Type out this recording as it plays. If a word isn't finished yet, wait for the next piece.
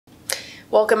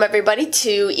Welcome everybody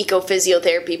to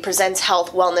Ecophysiotherapy Presents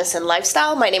Health, Wellness, and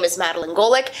Lifestyle. My name is Madeline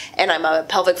Golick, and I'm a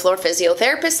pelvic floor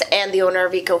physiotherapist and the owner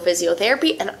of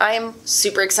Ecophysiotherapy, and I am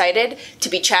super excited to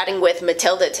be chatting with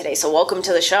Matilda today, so welcome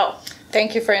to the show.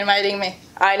 Thank you for inviting me.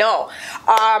 I know.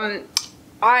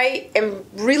 I am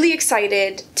really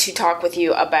excited to talk with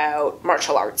you about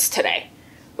martial arts today,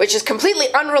 which is completely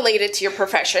unrelated to your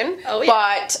profession. Oh, yeah.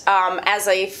 But as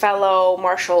a fellow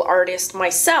martial artist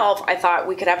myself, I thought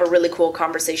we could have a really cool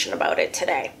conversation about it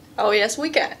today. Oh, yes, we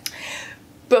can.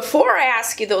 Before I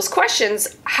ask you those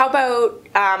questions, how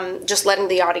about just letting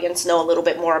the audience know a little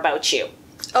bit more about you?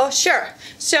 Oh, sure.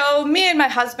 So me and my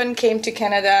husband came to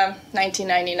Canada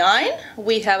 1999.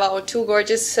 We have our two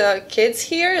gorgeous kids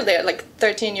here. They're like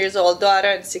 13 years old daughter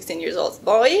and 16 years old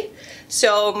boy.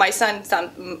 So my son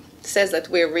says that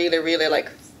we're really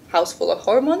like house full of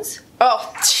hormones.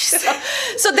 Oh,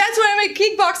 so that's why my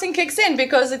kickboxing kicks in,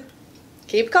 because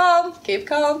keep calm,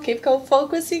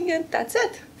 focusing, and that's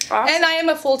it. Awesome. And I am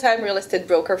a full-time real estate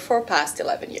broker for past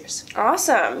 11 years.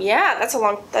 Awesome. Yeah, that's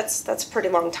a pretty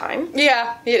long time.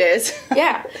 Yeah, it is.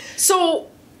 Yeah. So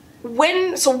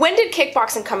when did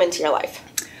kickboxing come into your life?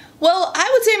 Well, I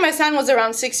would say my son was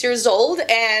around 6 years old,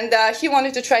 and he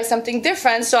wanted to try something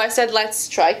different, so I said, let's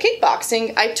try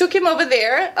kickboxing. I took him over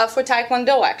there for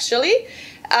Taekwondo, actually,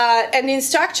 and the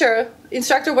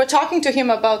instructor were talking to him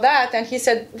about that, and he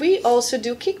said, we also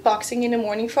do kickboxing in the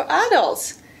morning for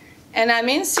adults. And I'm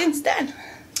in since then.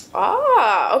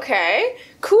 Ah, okay.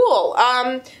 Cool.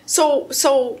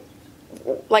 So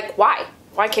like, why?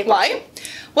 Why kickboxing? Why?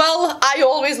 Well, I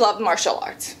always loved martial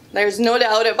arts. There's no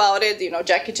doubt about it, you know,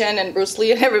 Jackie Chan and Bruce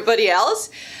Lee and everybody else.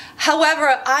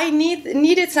 However, I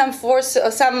needed some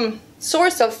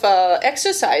source of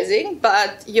exercising,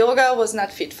 but yoga was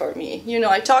not fit for me. You know,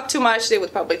 I talk too much, they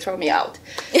would probably throw me out.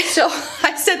 So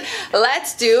I said,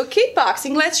 let's do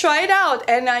kickboxing, let's try it out.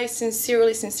 And I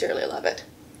sincerely love it.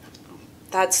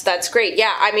 That's great.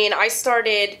 Yeah, I mean, I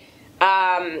started...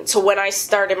 so when I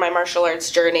started my martial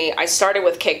arts journey, I started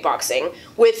with kickboxing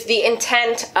with the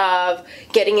intent of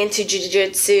getting into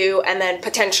jiu-jitsu and then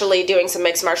potentially doing some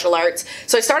mixed martial arts.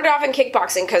 So I started off in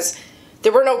kickboxing because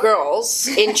there were no girls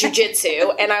in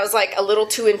jiu-jitsu, and I was like a little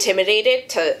too intimidated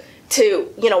to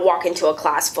walk into a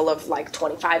class full of like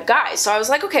 25 guys. So I was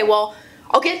like, okay, well,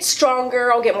 I'll get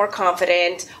stronger, I'll get more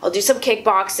confident, I'll do some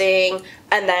kickboxing,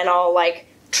 and then I'll like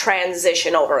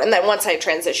transition over. And then once I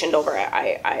transitioned over,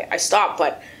 I stopped.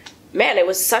 But man, it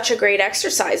was such a great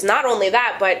exercise. Not only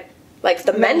that, but like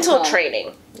the mental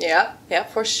training. Yeah,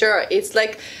 for sure. It's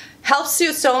like helps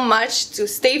you so much to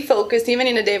stay focused even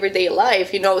in a everyday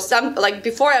life. You know, like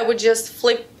before I would just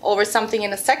flip over something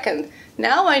in a second.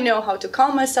 Now I know how to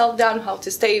calm myself down, how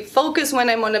to stay focused when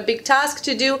I'm on a big task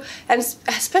to do, and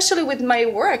especially with my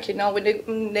work, you know, with the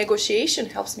negotiation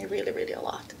helps me really a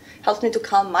lot. Helps me to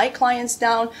calm my clients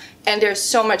down, and there's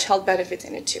so much health benefit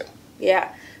in it too.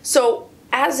 Yeah. So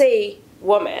as a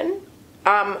woman,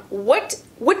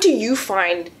 what do you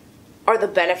find are the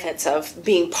benefits of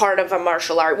being part of a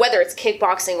martial art, whether it's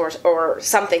kickboxing or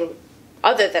something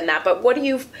other than that? But what do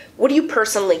you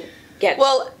personally get?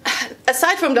 Well,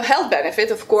 aside from the health benefit,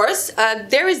 of course,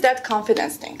 there is that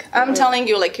confidence thing. I'm telling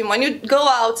you, like when you go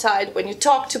outside, when you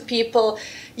talk to people,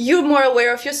 you're more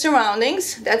aware of your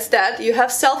surroundings. That's that. You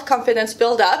have self-confidence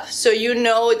built up, so you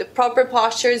know the proper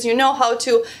postures. You know how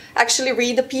to actually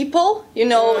read the people. You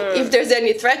know if there's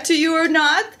any threat to you or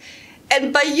not.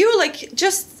 And by you, like,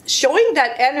 just showing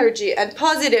that energy and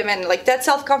positive and like that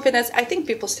self-confidence, I think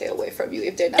people stay away from you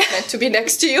if they're not meant to be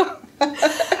next to you.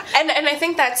 and I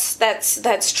think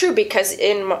that's true, because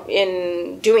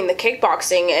in doing the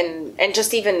kickboxing and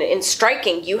just even in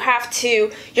striking,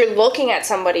 you're looking at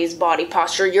somebody's body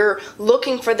posture. You're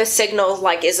looking for the signals,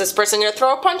 like, is this person going to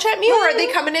throw a punch at me or are they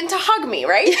coming in to hug me,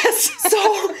 right? Yes.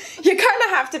 So you kind of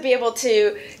have to be able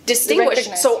to distinguish.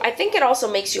 So I think it also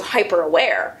makes you hyper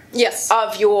aware. Yes.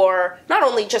 Of your, not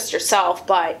only just yourself,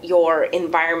 but your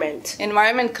environment.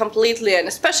 Environment completely, and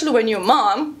especially when you're a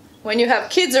mom, when you have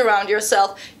kids around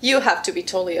yourself, you have to be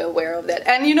totally aware of that.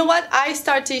 And you know what? I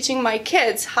start teaching my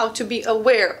kids how to be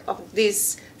aware of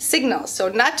these signals. So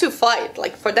not to fight,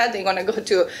 like for that they're gonna go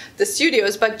to the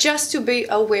studios, but just to be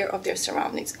aware of their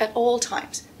surroundings at all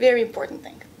times. Very important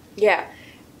thing. Yeah.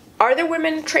 Are there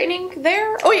women training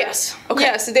there? Oh, yes. Okay.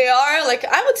 Yes, they are. Like,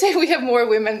 I would say we have more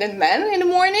women than men in the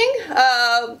morning.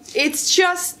 It's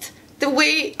just the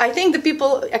way, I think the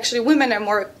people, actually women are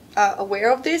more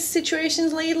aware of these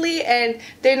situations lately, and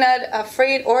they're not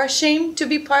afraid or ashamed to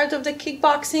be part of the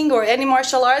kickboxing or any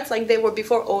martial arts like they were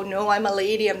before. Oh no, I'm a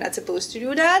lady, I'm not supposed to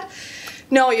do that.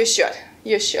 No, you should.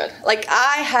 You should. Like,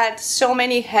 I had so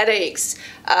many headaches,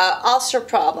 ulcer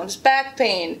problems, back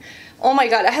pain. Oh my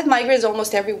God, I had migraines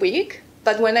almost every week.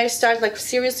 But when I started like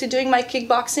seriously doing my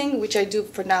kickboxing, which I do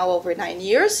for now over 9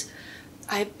 years,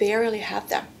 I barely have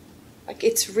them. Like,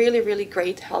 it's really, really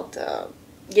great health.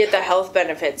 You get the health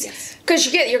benefits. Yes. Because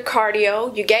you get your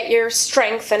cardio, you get your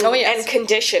strength and, and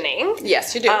conditioning.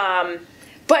 Yes, you do.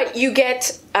 But you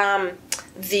get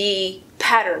the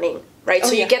patterning, right?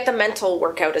 So you get the mental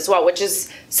workout as well, which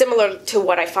is similar to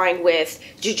what I find with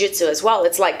jiu-jitsu as well.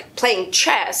 It's like playing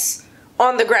chess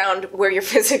on the ground where you're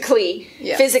physically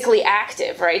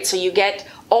active, right? So you get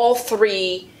all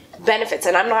three benefits.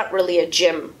 And I'm not really a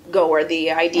gym goer. The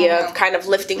idea of kind of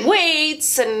lifting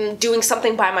weights and doing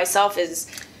something by myself is,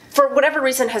 for whatever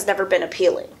reason, has never been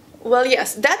appealing. Well,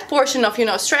 yes, that portion of,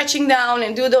 stretching down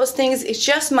and do those things, it's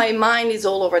just my mind is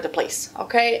all over the place,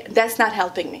 okay? That's not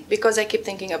helping me because I keep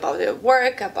thinking about the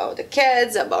work, about the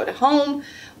kids, about the home.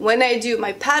 When I do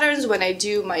my patterns, when I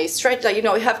do my stretch, you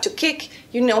have to kick,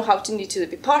 how to need to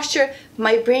be posture,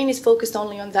 my brain is focused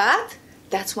only on that.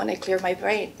 That's when I clear my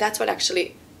brain. That's what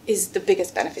actually is the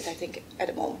biggest benefit, I think, at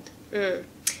the moment.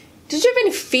 Did you have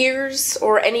any fears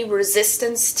or any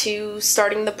resistance to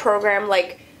starting the program?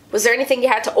 Like, was there anything you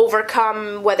had to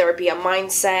overcome, whether it be a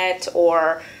mindset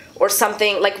or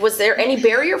something? Like, was there any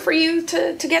barrier for you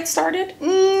to get started?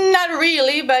 Not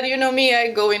really, but you know me,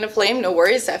 I go in a flame, no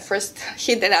worries. I first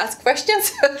hit and ask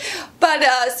questions. But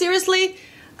seriously,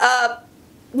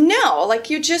 no, like,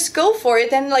 you just go for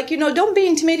it, and like, don't be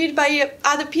intimidated by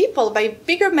other people, by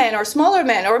bigger men or smaller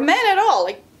men or men at all.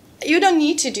 Like, you don't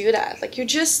need to do that. Like, you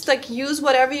just like use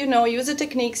whatever use the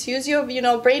techniques, use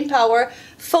your brain power,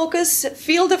 focus,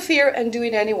 feel the fear, and do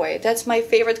it anyway. That's my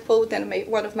favorite quote and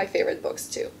one of my favorite books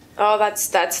too. Oh,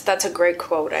 that's a great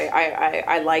quote.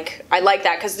 I like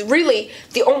that, because really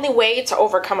the only way to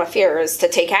overcome a fear is to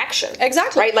take action.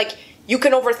 Exactly. Right? Like, you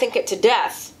can overthink it to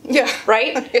death. Yeah.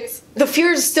 Right? Yes. The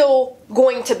fear is still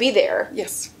going to be there.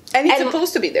 Yes. And it's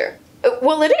supposed to be there.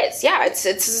 Well, it is. Yeah, it's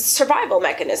a survival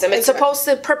mechanism. It's supposed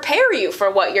to prepare you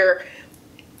for what your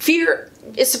fear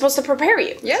is supposed to prepare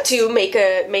you to make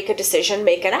a decision,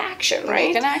 make an action, right?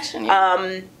 Make an action.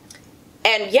 Yeah.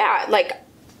 And yeah, like,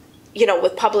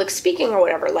 with public speaking or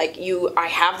whatever, like, I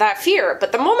have that fear,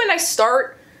 but the moment I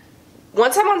start,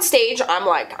 once I'm on stage, I'm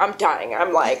like, I'm dying.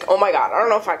 I'm like, oh my God, I don't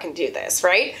know if I can do this,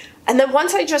 right? And then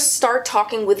once I just start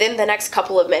talking within the next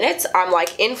couple of minutes, I'm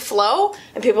like in flow,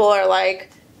 and people are like,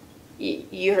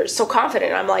 you're so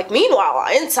confident. I'm like, meanwhile,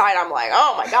 inside, I'm like,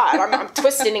 oh my God, I'm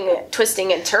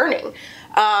twisting and turning.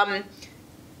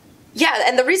 Yeah,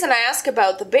 and the reason I ask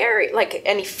about the barrier, like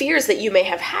any fears that you may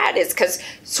have had, is because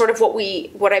sort of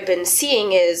what I've been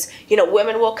seeing is,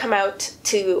 women will come out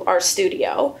to our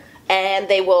studio and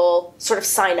they will sort of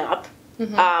sign up,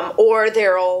 or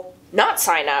they'll not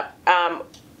sign up.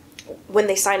 When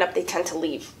they sign up, they tend to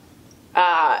leave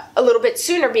a little bit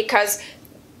sooner, because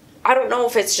I don't know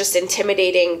if it's just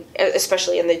intimidating,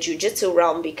 especially in the jiu-jitsu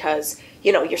realm, because,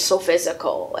 you're so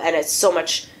physical and it's so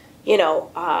much,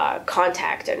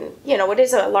 contact, and, it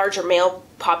is a larger male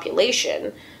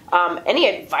population. Any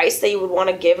advice that you would want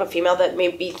to give a female that may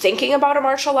be thinking about a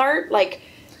martial art,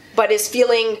 but is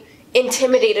feeling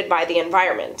intimidated by the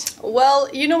environment? Well,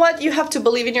 you know what? You have to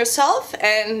believe in yourself,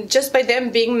 and just by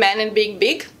them being men and being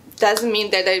big doesn't mean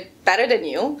that they're better than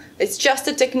you. It's just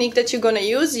a technique that you're going to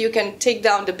use. You can take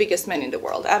down the biggest men in the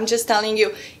world. I'm just telling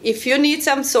you, if you need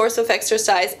some source of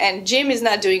exercise and gym is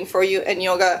not doing for you and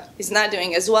yoga is not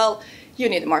doing as well, you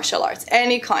need martial arts,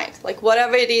 any kind. Like,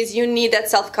 whatever it is, you need that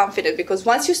self-confidence, because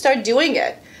once you start doing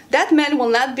it, that man will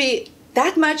not be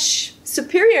that much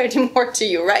superior anymore to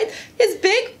you, right? He's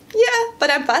big, yeah,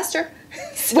 but I'm faster.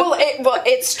 Well,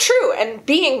 it's true. And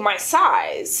being my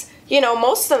size,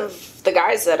 most of the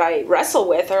guys that I wrestle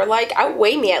with are like,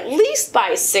 outweigh me at least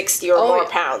by 60 or more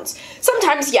pounds.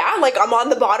 Sometimes, like, I'm on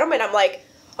the bottom and I'm like,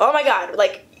 oh my God,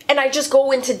 like, and I just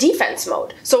go into defense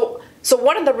mode. So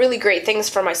one of the really great things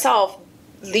for myself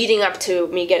leading up to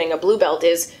me getting a blue belt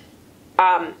is,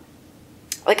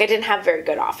 like, I didn't have very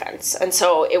good offense. And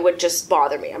so it would just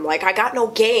bother me. I'm like, I got no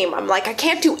game. I'm like, I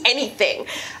can't do anything.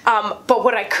 But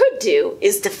what I could do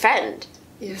is defend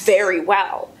very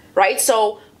well, right?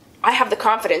 So I have the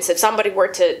confidence, if somebody were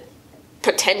to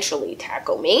potentially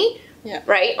tackle me,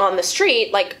 right, on the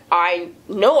street, like, I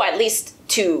know at least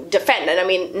to defend. And I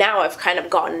mean, now I've kind of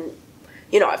gotten,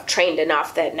 I've trained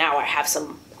enough that now I have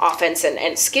some offense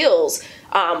and skills.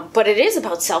 But it is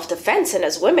about self-defense. And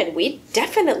as women, we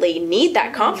definitely need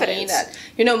that confidence.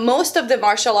 Need that. Most of the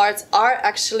martial arts are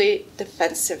actually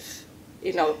defensive,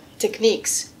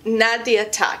 techniques, not the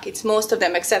attack. It's most of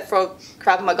them, except for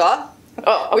Krav Maga.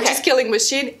 Oh, okay. Which is killing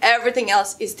machine. Everything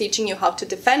else is teaching you how to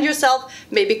defend yourself,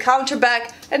 maybe counter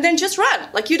back, and then just run.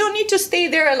 Like, you don't need to stay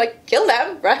there and like kill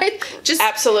them, right? Just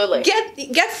absolutely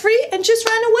get free and just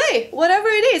run away. Whatever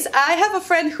it is. I have a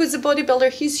friend who's a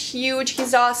bodybuilder. He's huge.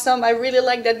 He's awesome. I really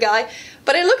like that guy.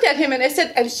 But I looked at him and I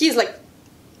said, and he's like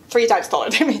 3 times taller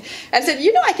than me. I said,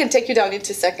 you know, I can take you down in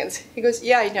 2 seconds. He goes,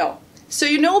 yeah, I know. So,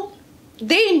 you know,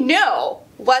 they know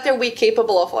what are we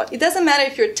capable of. It doesn't matter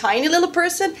if you're a tiny little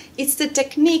person. It's the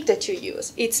technique that you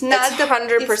use. It's not the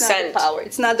 100%. It's not the power.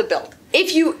 It's not the build.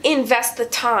 If you invest the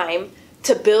time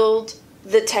to build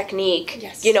the technique,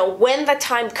 yes. you know, when the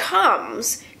time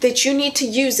comes that you need to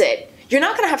use it, you're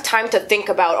not going to have time to think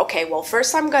about, okay, well,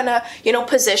 first I'm going to, you know,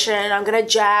 position, I'm going to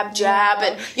jab,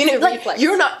 and, you know, like, reflex.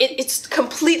 You're not, it's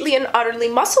completely and utterly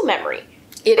muscle memory.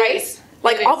 It right? is.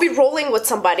 Like, I'll be rolling with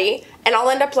somebody, and I'll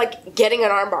end up, like, getting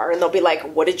an armbar, and they'll be like,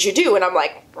 what did you do? And I'm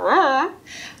like, right?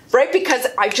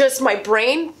 Because my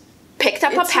brain picked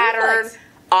up a pattern, reflex.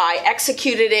 I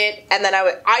executed it, and then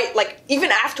I, like,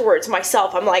 even afterwards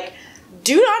myself, I'm like,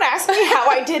 do not ask me how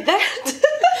I did that.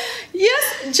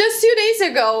 Yes, just 2 days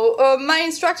ago, my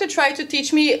instructor tried to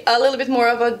teach me a little bit more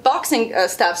about boxing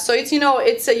stuff. So it's, you know,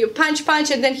 it's you punch,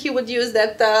 and then he would use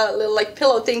that little like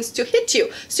pillow things to hit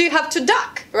you. So you have to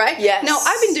duck, right? Yes. Now,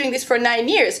 I've been doing this for 9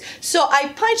 years. So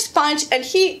I punch, and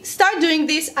he started doing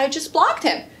this. I just blocked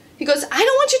him. He goes, I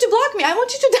don't want you to block me. I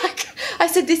want you to duck. I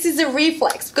said, this is a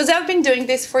reflex because I've been doing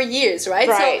this for years, right?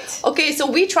 Right. So, okay, so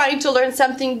we're trying to learn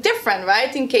something different,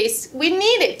 right? In case we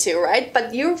need it to, right?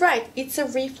 But you're right. It's a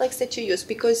reflex that you use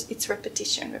because it's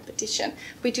repetition.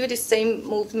 We do the same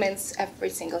movements every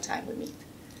single time we meet.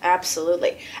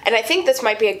 Absolutely. And I think this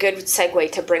might be a good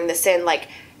segue to bring this in. Like,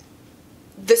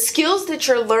 the skills that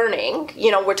you're learning, you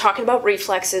know, we're talking about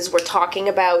reflexes. We're talking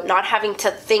about not having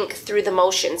to think through the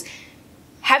motions.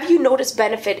 Have you noticed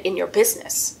benefit in your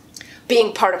business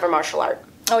being part of a martial art?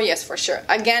 Oh, yes, for sure.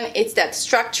 Again, it's that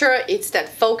structure, it's that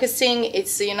focusing,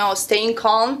 it's, you know, staying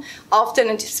calm.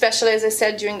 Often, especially as I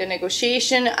said, during the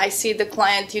negotiation, I see the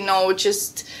client, you know,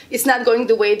 just, it's not going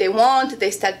the way they want.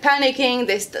 They start panicking,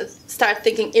 they start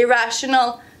thinking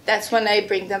irrational. That's when I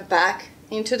bring them back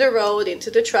into the road,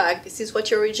 into the track. This is what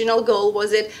your original goal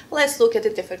was. Let's look at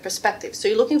a different perspective. So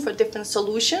you're looking for different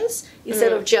solutions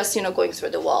instead of just, you know, going through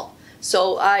the wall.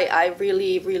 So I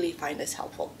really, really find this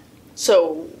helpful.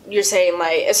 So you're saying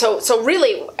like, so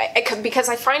really, because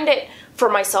I find it for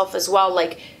myself as well,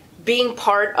 like being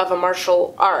part of a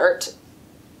martial art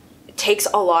takes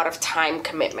a lot of time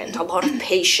commitment, a lot of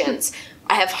patience.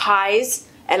 I have highs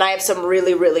and I have some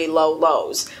really, really low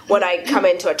lows when I come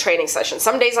into a training session.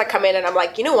 Some days I come in and I'm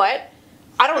like, you know what?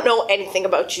 I don't know anything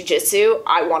about jiu-jitsu.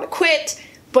 I want to quit,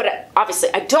 but obviously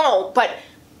I don't, but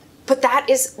that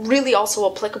is really also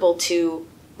applicable to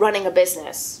running a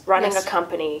business, running a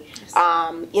company,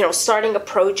 you know, starting a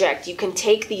project. You can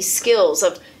take these skills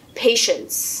of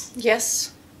patience,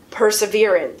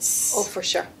 perseverance, oh, for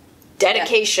sure,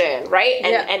 dedication, right,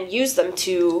 and use them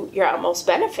to your utmost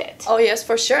benefit. Oh, yes,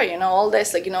 for sure. You know, all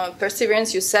this, like, you know,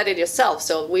 perseverance. You said it yourself.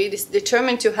 So we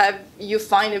determined to have you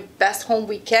find the best home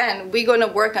we can. We're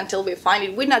gonna work until we find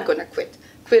it. We're not gonna quit.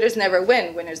 Quitters never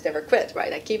win, winners never quit,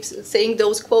 right? I keep saying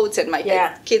those quotes and my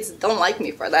kids don't like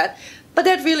me for that. But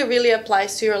that really, really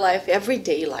applies to your life,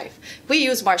 everyday life. We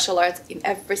use martial arts in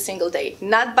every single day,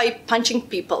 not by punching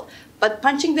people, but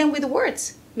punching them with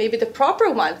words. Maybe the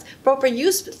proper ones, proper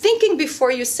use, thinking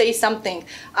before you say something.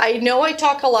 I know I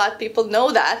talk a lot, people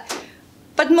know that,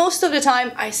 but most of the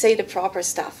time I say the proper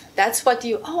stuff. That's what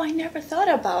I never thought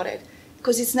about it.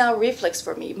 Because it's now reflex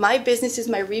for me. My business is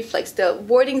my reflex. The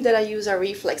wording that I use are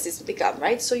reflexes become,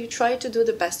 right? So you try to do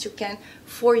the best you can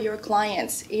for your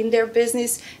clients in their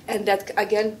business, and that,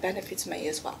 again, benefits me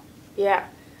as well. Yeah.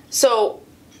 So,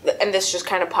 and this just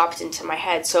kind of popped into my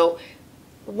head. So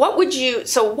what would you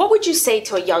say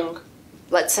to a young,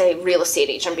 let's say, real estate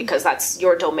agent, because that's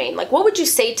your domain? Like, what would you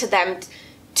say to them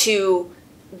to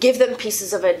give them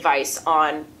pieces of advice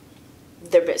on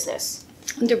their business?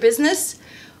 On their business?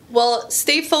 Well,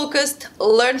 stay focused,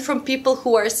 learn from people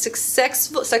who are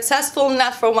successful,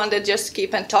 not from one that just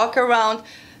keep and talk around.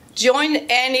 Join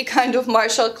any kind of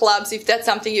martial clubs if that's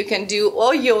something you can do,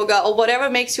 or yoga, or whatever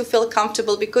makes you feel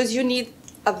comfortable, because you need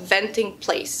a venting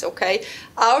place, okay?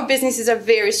 Our businesses are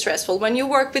very stressful. When you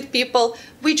work with people,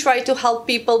 we try to help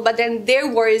people, but then their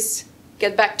worries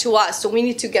get back to us, so we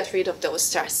need to get rid of those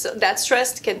stress. So that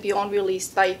stress can be only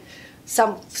released by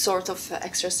some sort of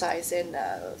exercise and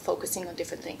focusing on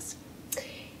different things.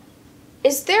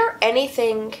 Is there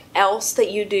anything else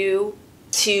that you do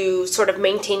to sort of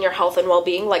maintain your health and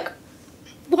well-being? Like,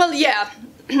 well, yeah,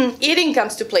 eating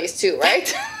comes to place too,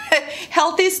 right?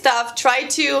 healthy stuff. Try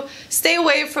to stay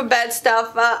away from bad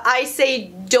stuff. I say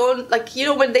don't, like, you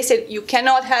know, when they say you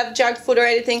cannot have junk food or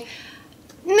anything,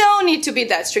 no need to be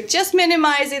that strict. Just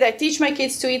minimize it. I teach my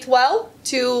kids to eat well,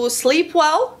 to sleep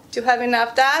well, to have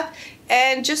enough that,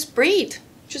 and just breathe.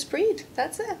 Just breathe.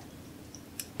 That's it.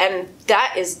 And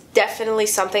that is definitely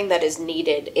something that is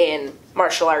needed in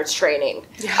martial arts training.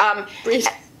 Yeah, breathe.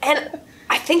 And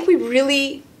I think we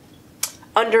really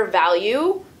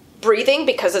undervalue breathing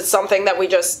because it's something that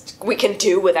we can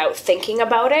do without thinking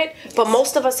about it. Yes. But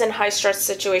most of us in high stress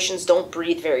situations don't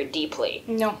breathe very deeply.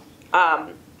 No.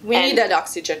 We need that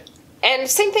oxygen. And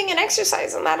same thing in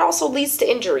exercise, and that also leads to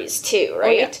injuries too,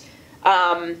 right?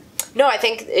 Oh, yeah. No, I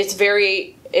think it's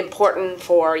very important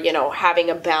for, you know, having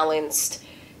a balanced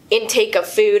intake of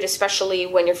food, especially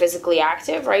when you're physically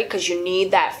active, right? Because you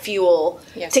need that fuel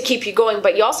to keep you going,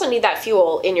 but you also need that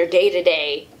fuel in your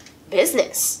day-to-day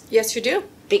business. Yes, you do.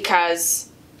 Because,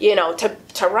 you know,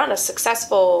 to run a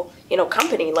successful, you know,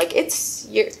 company, like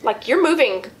you're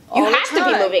moving, you have to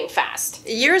be moving fast.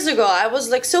 Years ago, I was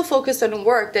like so focused on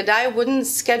work that I wouldn't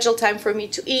schedule time for me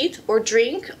to eat or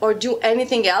drink or do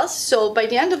anything else. So by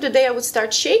the end of the day, I would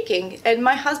start shaking. And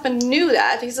my husband knew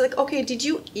that. He's like, okay, did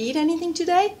you eat anything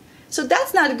today? So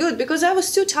that's not good because I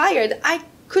was too tired. I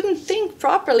couldn't think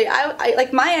properly. I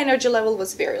like my energy level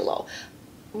was very low.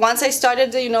 Once I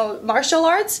started, you know, martial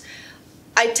arts,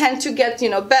 I tend to get, you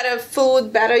know, better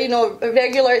food, better, you know,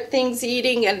 regular things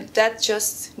eating, and that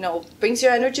just, you know, brings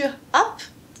your energy up.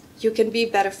 You can be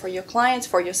better for your clients,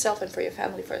 for yourself, and for your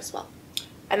family as well.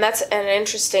 And that's an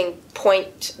interesting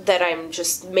point that I'm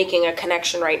just making a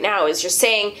connection right now, is you're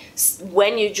saying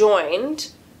when you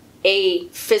joined a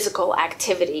physical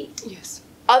activity, yes,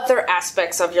 other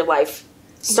aspects of your life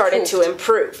started to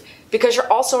improve because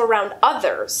you're also around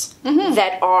others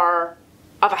that are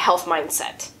of a health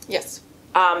mindset. Yes.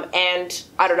 And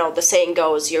I don't know, the saying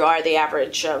goes, you are the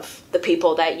average of the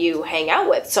people that you hang out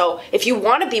with. So if you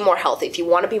want to be more healthy, if you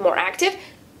want to be more active,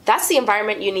 that's the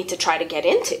environment you need to try to get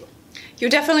into. You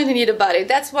definitely need a buddy.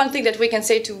 That's one thing that we can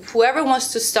say to whoever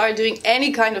wants to start doing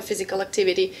any kind of physical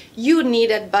activity. You need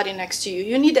that buddy next to you.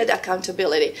 You need that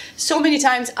accountability. So many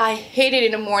times I hate it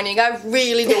in the morning. I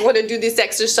really don't want to do this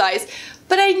exercise.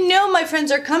 But I know my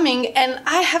friends are coming and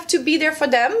I have to be there for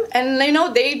them. And they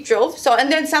know they drove. So,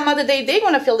 and then some other day they're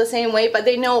going to feel the same way, but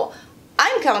they know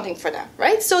I'm counting for them,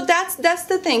 right? So that's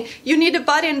the thing. You need a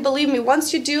buddy, and believe me,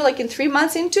 once you do, like in 3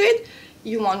 months into it,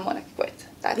 you won't want to quit.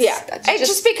 It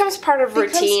just becomes part of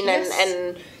routine,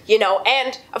 and you know,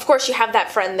 and of course you have that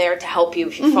friend there to help you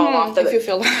if you fall off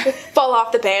fall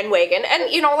off the bandwagon.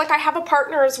 And you know, like I have a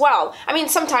partner as well. I mean,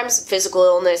 sometimes physical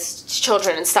illness,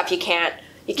 children and stuff, you can't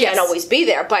always be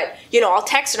there. But you know, I'll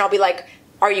text and I'll be like,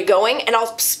 "Are you going?" And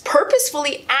I'll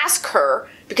purposefully ask her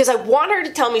because I want her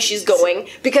to tell me she's going,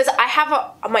 because I have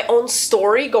my own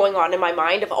story going on in my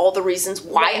mind of all the reasons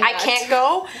why I can't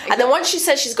go. And then once she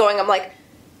says she's going, I'm like,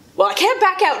 well, I can't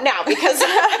back out now because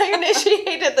I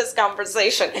initiated this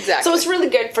conversation. Exactly. So it's really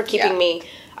good for keeping me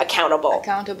accountable.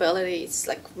 Accountability is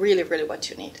like really, really what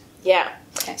you need. Yeah.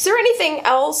 Okay. Is there anything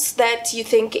else that you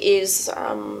think is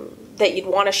that you'd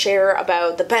want to share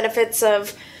about the benefits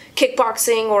of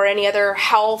kickboxing or any other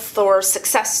health or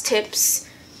success tips?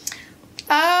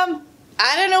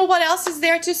 I don't know what else is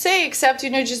there to say except, you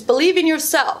know, just believe in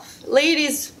yourself.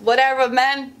 Ladies, whatever,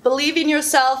 men, believe in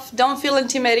yourself. Don't feel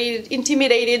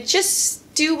intimidated.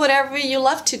 Just do whatever you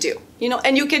love to do, you know,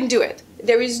 and you can do it.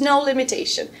 There is no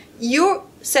limitation. You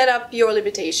set up your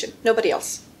limitation, nobody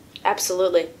else.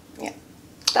 Absolutely. Yeah.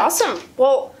 Awesome.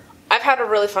 Well, I've had a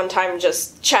really fun time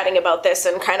just chatting about this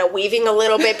and kind of weaving a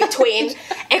little bit between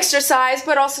exercise,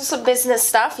 but also some business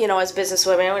stuff. You know, as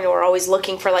businesswomen, we're always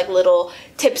looking for like little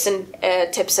tips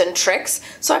and tricks.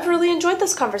 So I've really enjoyed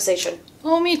this conversation.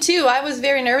 Oh, me too. I was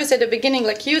very nervous at the beginning,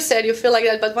 like you said. You feel like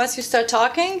that, but once you start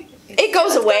talking, it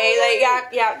goes away.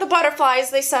 Like, the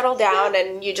butterflies, they settle down,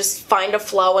 and you just find a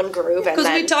flow and groove. Because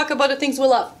we talk about the things we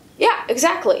love. Yeah,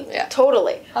 exactly. Yeah.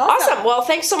 Totally. Awesome. Well,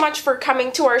 thanks so much for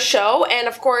coming to our show. And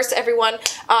of course, everyone,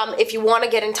 if you want to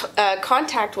get in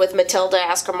contact with Matilda,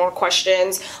 ask her more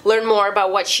questions, learn more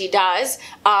about what she does,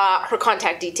 her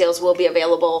contact details will be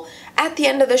available at the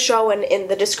end of the show and in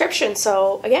the description.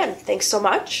 So again, thanks so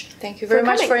much. Thank you very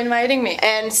much for inviting me.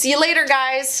 And see you later,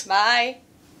 guys. Bye.